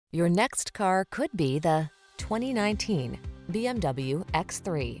Your next car could be the 2019 BMW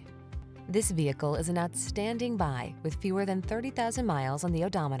X3. This vehicle is an outstanding buy with fewer than 30,000 miles on the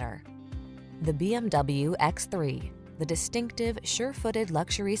odometer. The BMW X3, the distinctive, sure-footed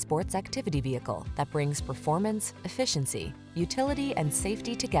luxury sports activity vehicle that brings performance, efficiency, utility, and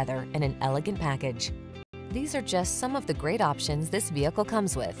safety together in an elegant package. These are just some of the great options this vehicle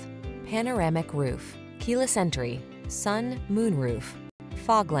comes with: panoramic roof, keyless entry, sun, moonroof,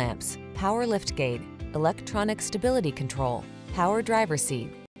 fog lamps, power liftgate, electronic stability control, power driver's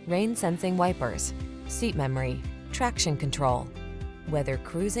seat, rain sensing wipers, seat memory, traction control. Whether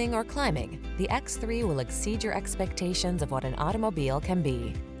cruising or climbing, the X3 will exceed your expectations of what an automobile can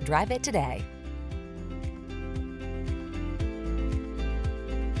be. Drive it today.